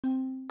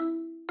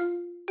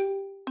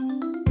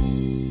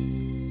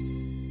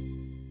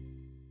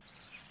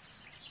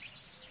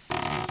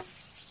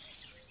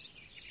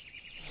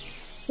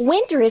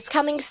Winter is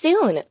coming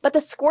soon, but the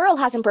squirrel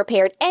hasn't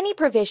prepared any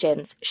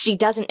provisions. She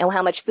doesn't know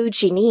how much food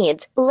she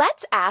needs.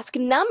 Let's ask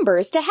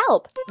numbers to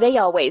help. They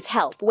always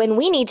help when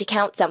we need to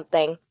count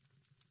something.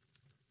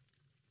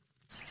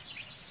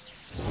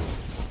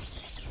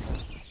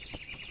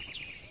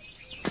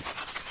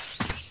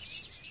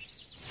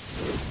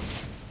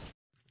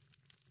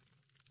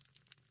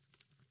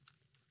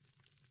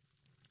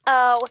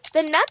 Oh,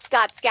 the nuts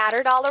got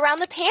scattered all around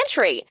the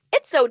pantry.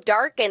 It's so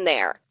dark in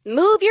there.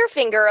 Move your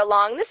finger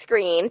along the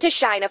screen to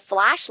shine a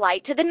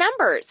flashlight to the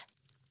numbers.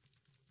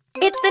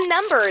 It's the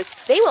numbers.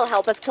 They will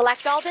help us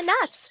collect all the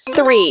nuts.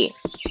 3,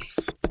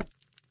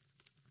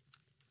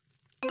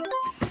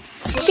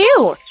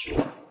 2,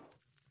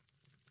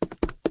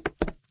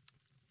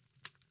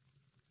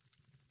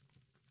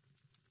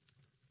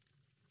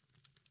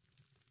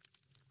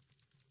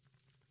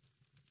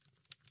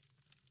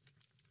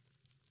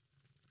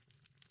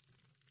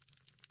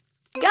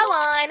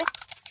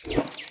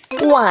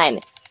 1,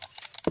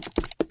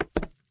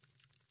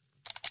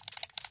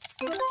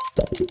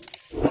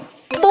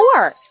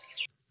 4.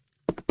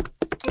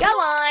 Go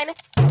on.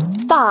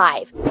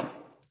 5.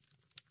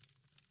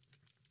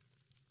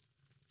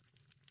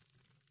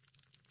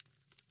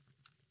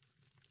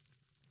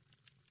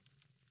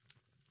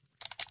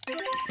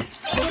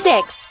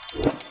 6.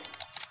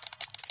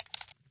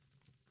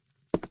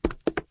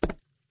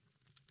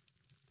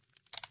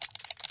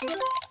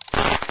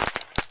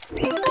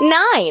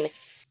 9.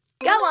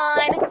 Go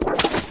on.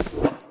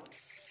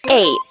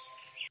 8.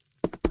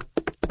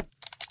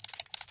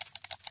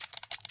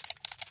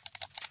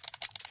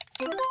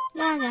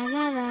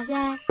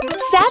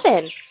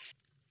 7.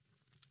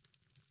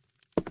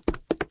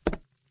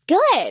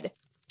 Good.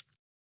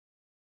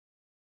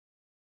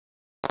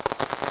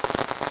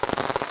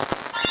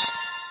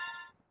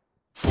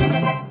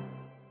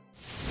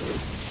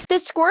 The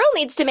squirrel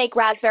needs to make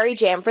raspberry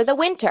jam for the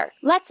winter.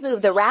 Let's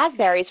move the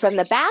raspberries from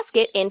the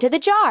basket into the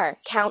jar.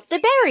 Count the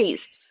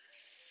berries.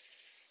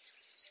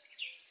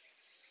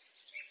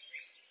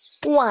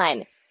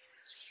 1.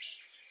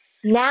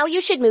 Now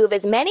you should move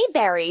as many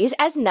berries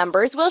as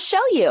numbers will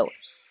show you.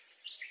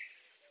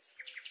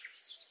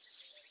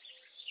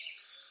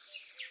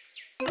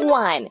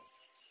 1,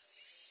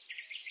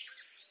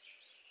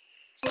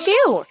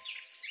 2.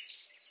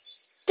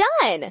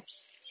 Done.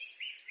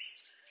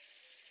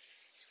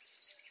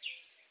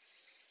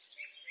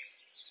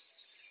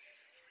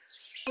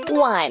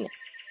 1,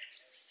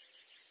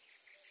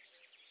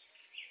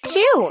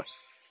 2,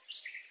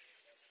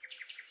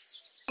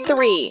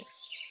 3.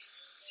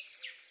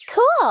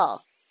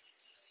 Cool.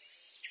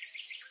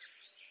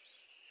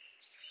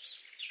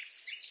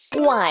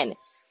 1,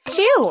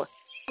 2,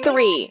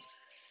 3,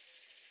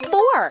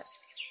 4.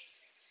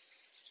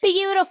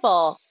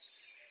 Beautiful.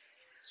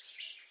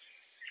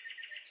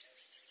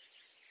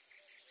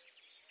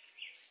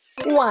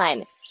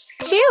 1,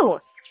 2,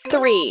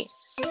 3,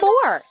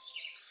 4.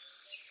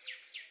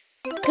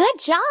 Good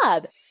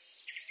job.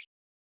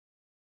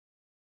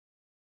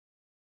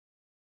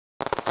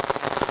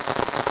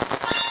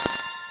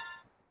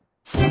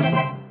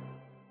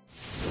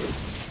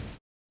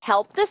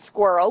 Help the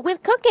squirrel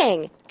with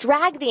cooking.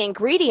 Drag the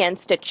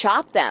ingredients to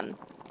chop them.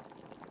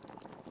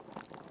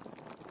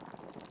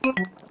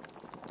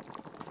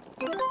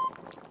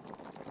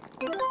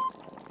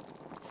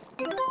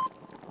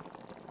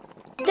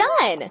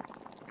 Done!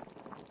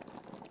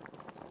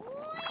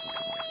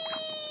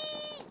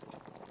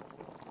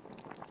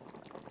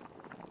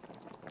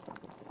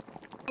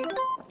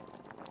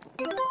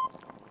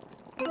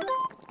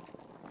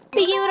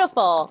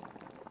 Beautiful!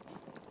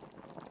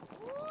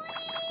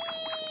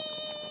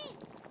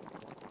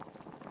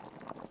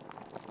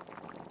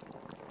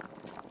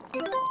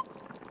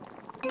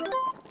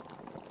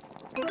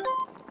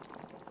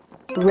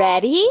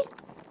 Ready?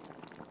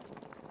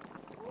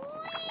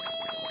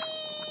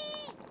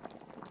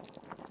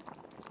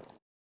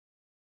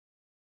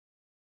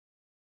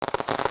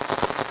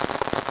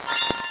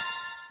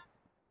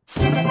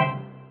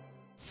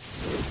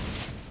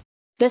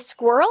 The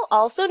squirrel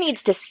also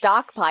needs to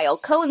stockpile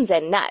cones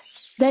and nuts.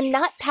 The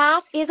nut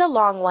path is a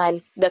long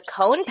one. The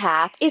cone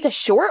path is a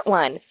short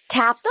one.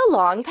 Tap the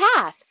long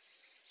path.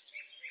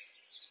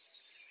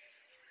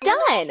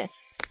 Done!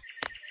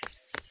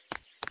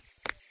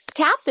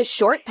 Tap the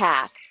short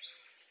path.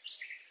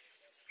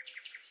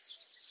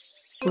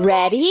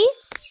 Ready?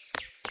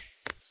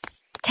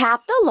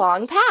 Tap the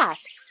long path.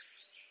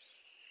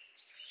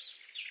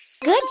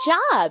 Good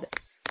job!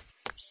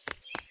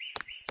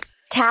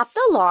 Tap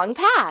the long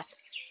path.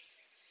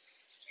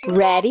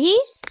 Ready?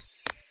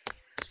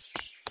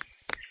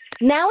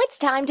 Now it's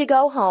time to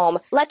go home.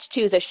 Let's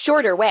choose a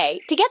shorter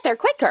way to get there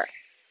quicker.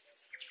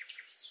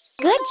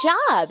 Good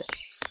job!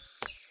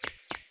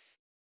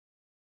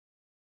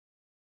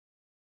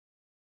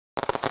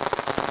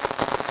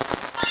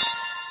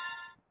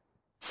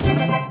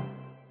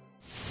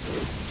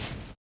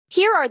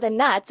 Here are the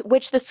nuts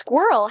which the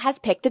squirrel has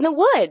picked in the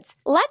woods.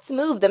 Let's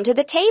move them to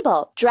the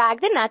table.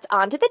 Drag the nuts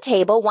onto the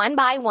table one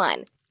by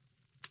one.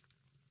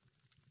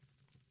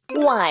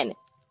 1,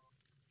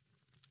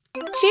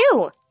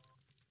 2,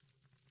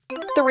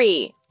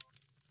 3,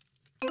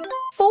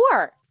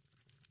 4,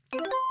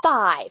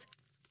 5.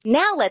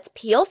 Now let's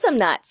peel some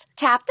nuts.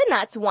 Tap the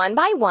nuts one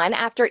by one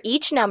after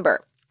each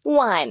number.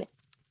 1,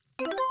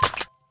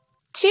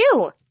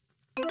 2,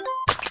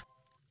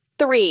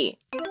 3,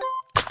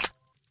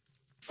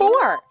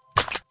 4,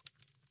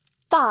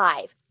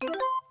 5.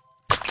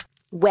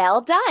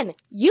 Well done!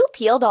 You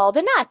peeled all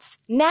the nuts.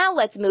 Now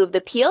let's move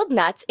the peeled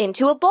nuts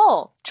into a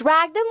bowl.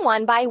 Drag them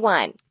one by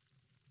one.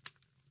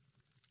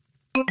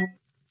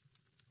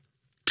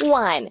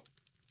 1,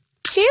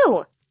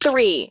 2,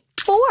 3,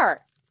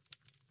 4,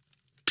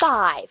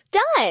 5.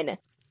 Done!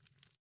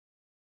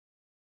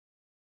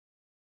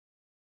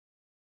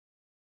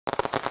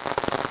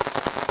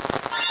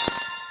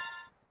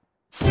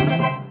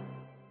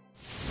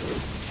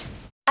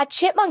 A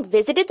chipmunk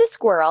visited the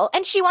squirrel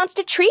and she wants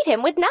to treat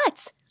him with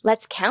nuts.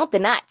 Let's count the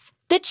nuts.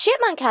 The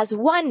chipmunk has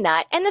 1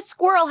 nut and the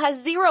squirrel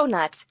has 0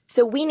 nuts.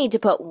 So we need to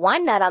put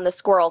 1 nut on the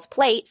squirrel's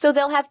plate so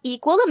they'll have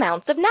equal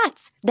amounts of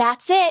nuts.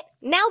 That's it.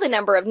 Now the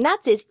number of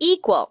nuts is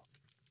equal.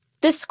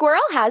 The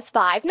squirrel has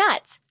 5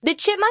 nuts. The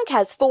chipmunk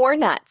has 4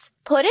 nuts.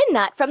 Put a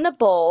nut from the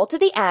bowl to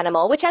the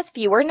animal which has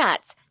fewer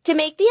nuts to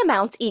make the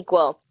amounts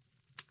equal.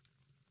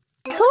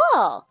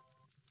 Cool!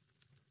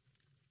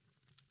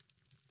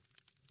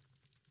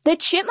 The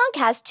chipmunk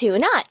has 2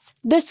 nuts.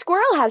 The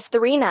squirrel has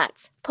 3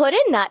 nuts. Put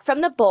a nut from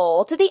the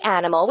bowl to the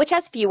animal which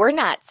has fewer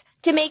nuts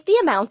to make the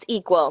amounts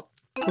equal.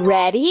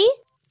 Ready?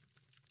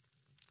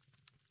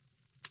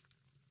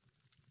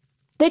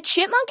 The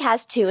chipmunk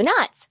has 2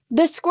 nuts.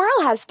 The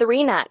squirrel has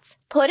 3 nuts.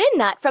 Put a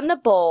nut from the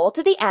bowl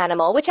to the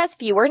animal which has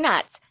fewer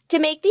nuts to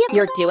make the...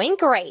 You're doing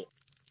great.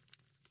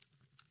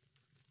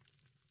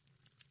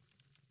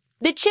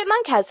 The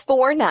chipmunk has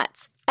 4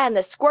 nuts. And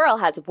the squirrel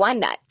has 1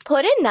 nut.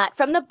 Put a nut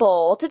from the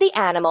bowl to the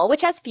animal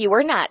which has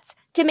fewer nuts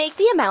to make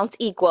the amounts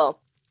equal.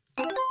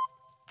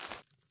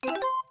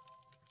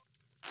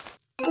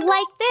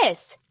 Like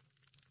this.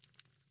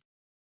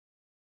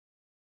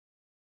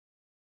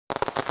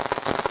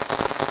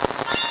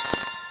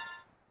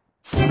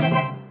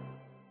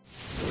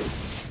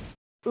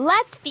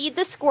 Let's feed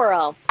the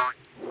squirrel.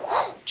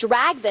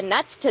 Drag the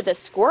nuts to the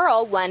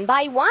squirrel one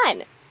by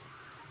one.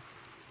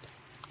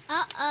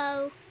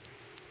 Uh-oh.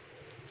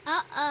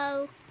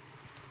 Uh-oh.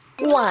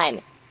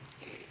 1,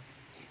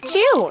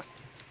 2,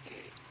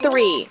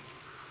 3,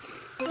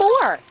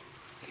 4.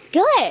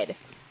 Good.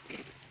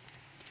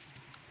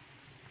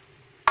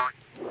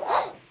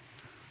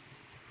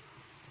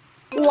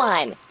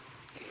 1,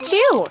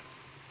 2,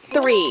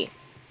 3.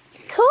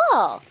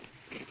 Cool.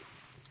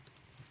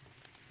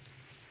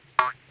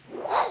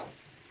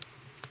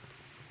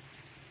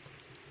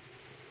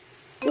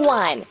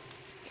 1.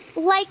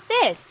 Like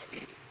this.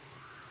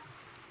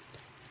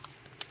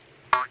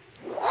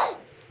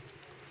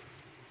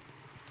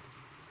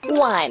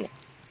 1,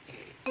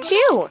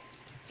 2.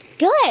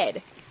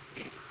 Good.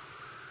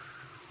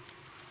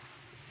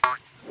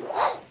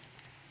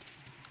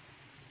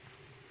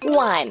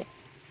 1,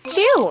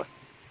 2,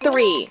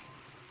 3,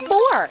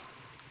 4,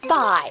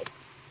 5.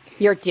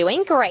 You're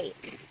doing great.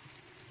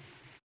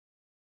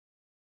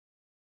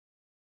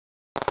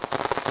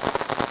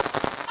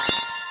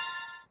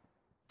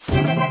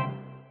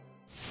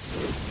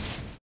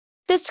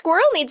 The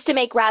squirrel needs to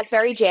make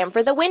raspberry jam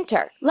for the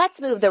winter.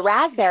 Let's move the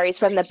raspberries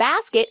from the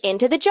basket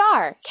into the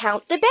jar.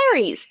 Count the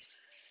berries.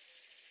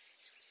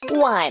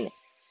 1,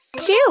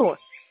 2,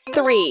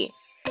 3,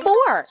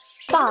 4,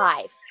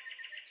 5,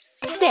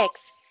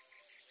 6.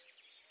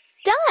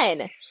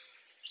 Done!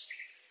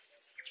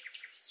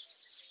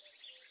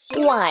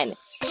 1,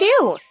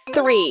 2,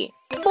 3,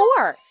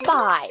 4,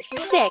 5,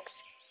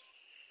 6,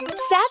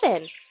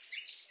 7.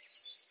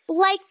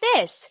 Like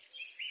this.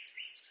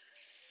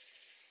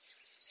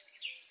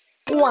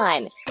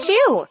 1,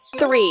 2,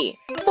 3,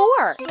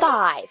 4,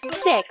 5,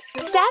 6,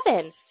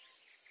 7,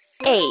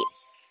 8.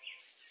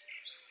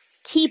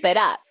 Keep it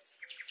up.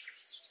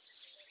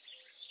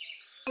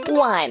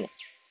 1,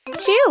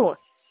 2,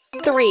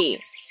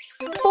 3,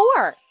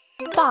 4,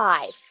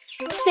 5,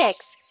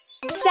 6,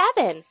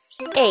 7,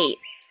 8,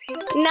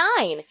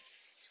 9.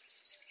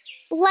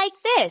 Like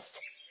this.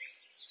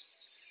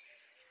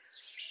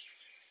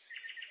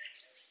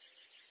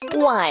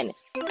 1,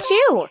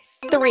 2,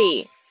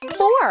 3,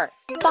 4,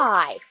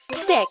 5,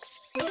 6,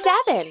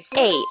 7,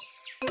 8,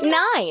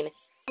 9.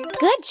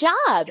 Good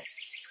job!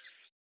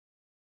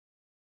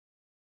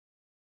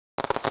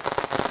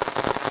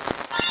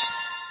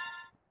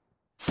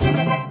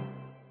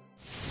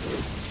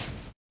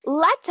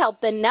 Let's help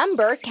the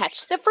number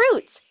catch the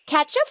fruits.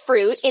 Catch a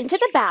fruit into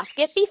the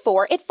basket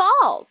before it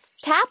falls.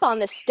 Tap on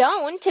the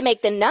stone to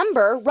make the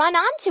number run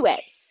onto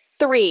it.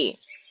 3,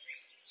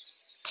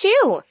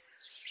 2,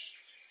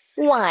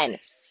 1.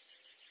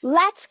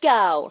 Let's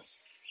go.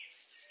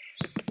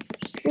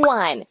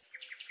 1,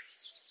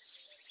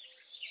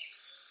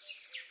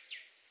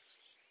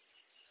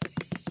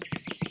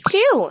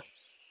 2,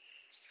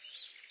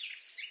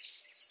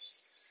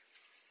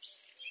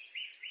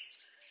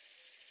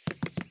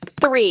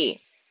 3,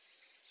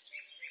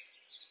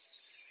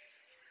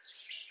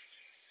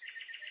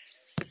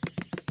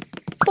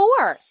 4,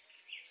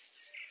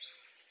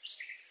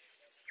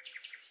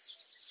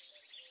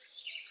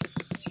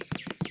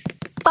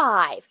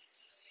 5.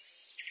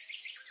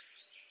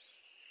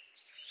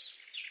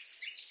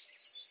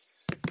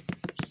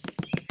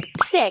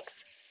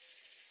 6.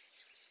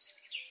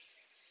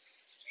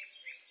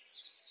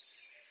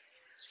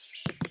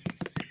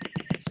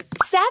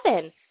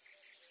 7.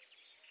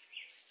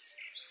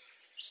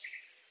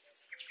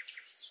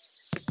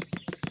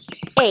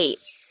 8.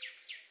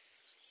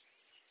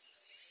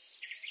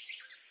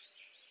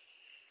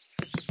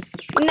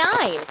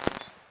 9.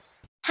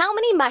 How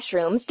many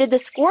mushrooms did the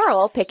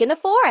squirrel pick in the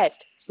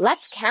forest?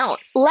 Let's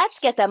count. Let's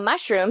get the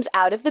mushrooms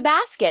out of the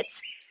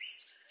baskets.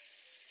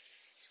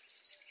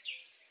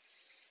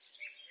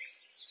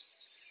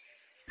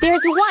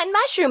 There's 1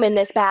 mushroom in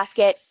this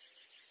basket.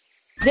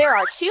 There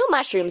are 2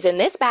 mushrooms in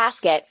this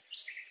basket.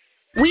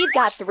 We've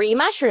got 3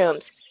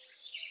 mushrooms.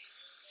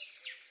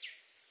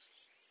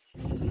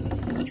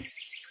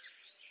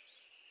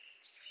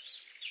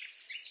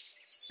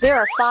 There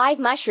are 5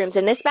 mushrooms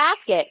in this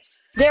basket.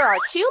 There are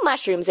 2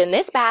 mushrooms in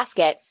this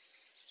basket.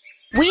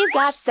 We've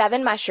got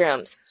 7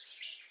 mushrooms.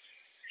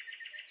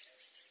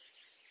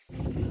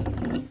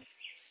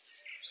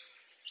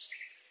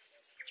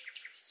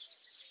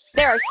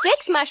 There are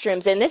 6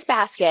 mushrooms in this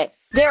basket.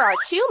 There are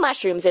 2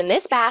 mushrooms in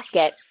this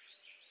basket.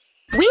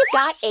 We've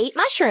got 8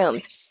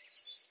 mushrooms.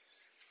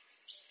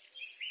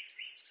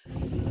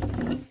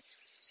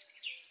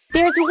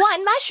 There's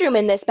 1 mushroom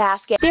in this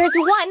basket. There's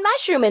 1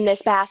 mushroom in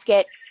this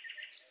basket.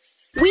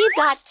 We've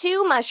got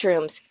 2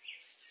 mushrooms.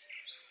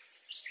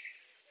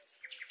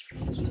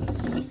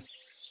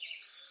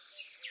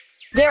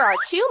 There are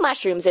 2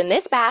 mushrooms in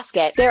this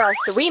basket. There are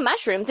 3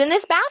 mushrooms in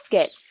this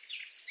basket.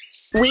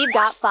 We've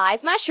got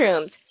 5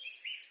 mushrooms.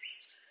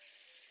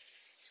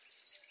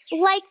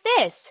 Like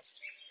this.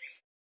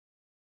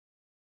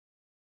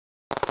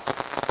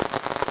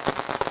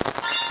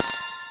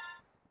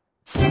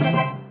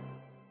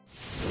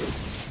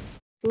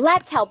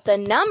 Let's help the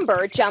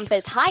number jump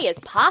as high as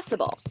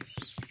possible.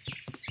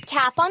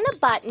 Tap on the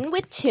button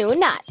with 2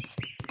 nuts.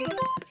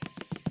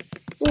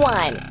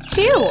 1,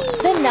 2.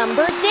 The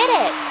number did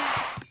it.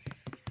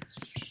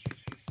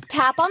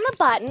 Tap on the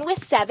button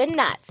with 7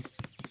 nuts.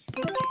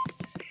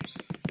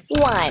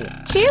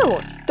 1, 2,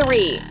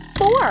 3,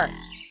 4,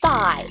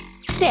 5,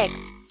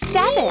 6,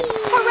 7.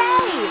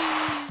 Hooray!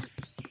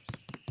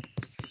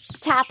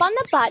 Tap on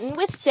the button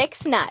with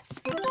 6 nuts.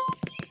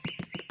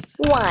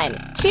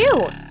 1, 2,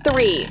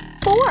 3,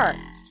 4,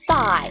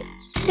 5,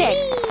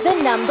 6.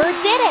 The number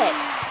did it.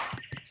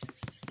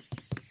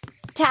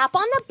 Tap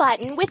on the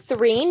button with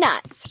 3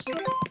 nuts.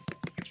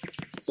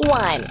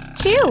 1,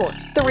 2,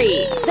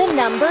 3. The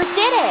number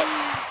did it.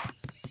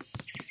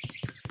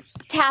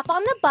 Tap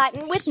on the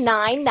button with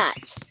 9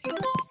 nuts.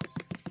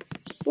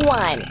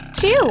 1,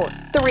 2,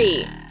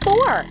 3,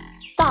 4,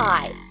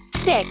 5,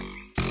 6,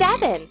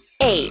 7,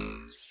 8,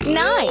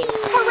 9.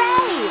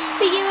 Hooray!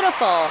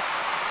 Beautiful!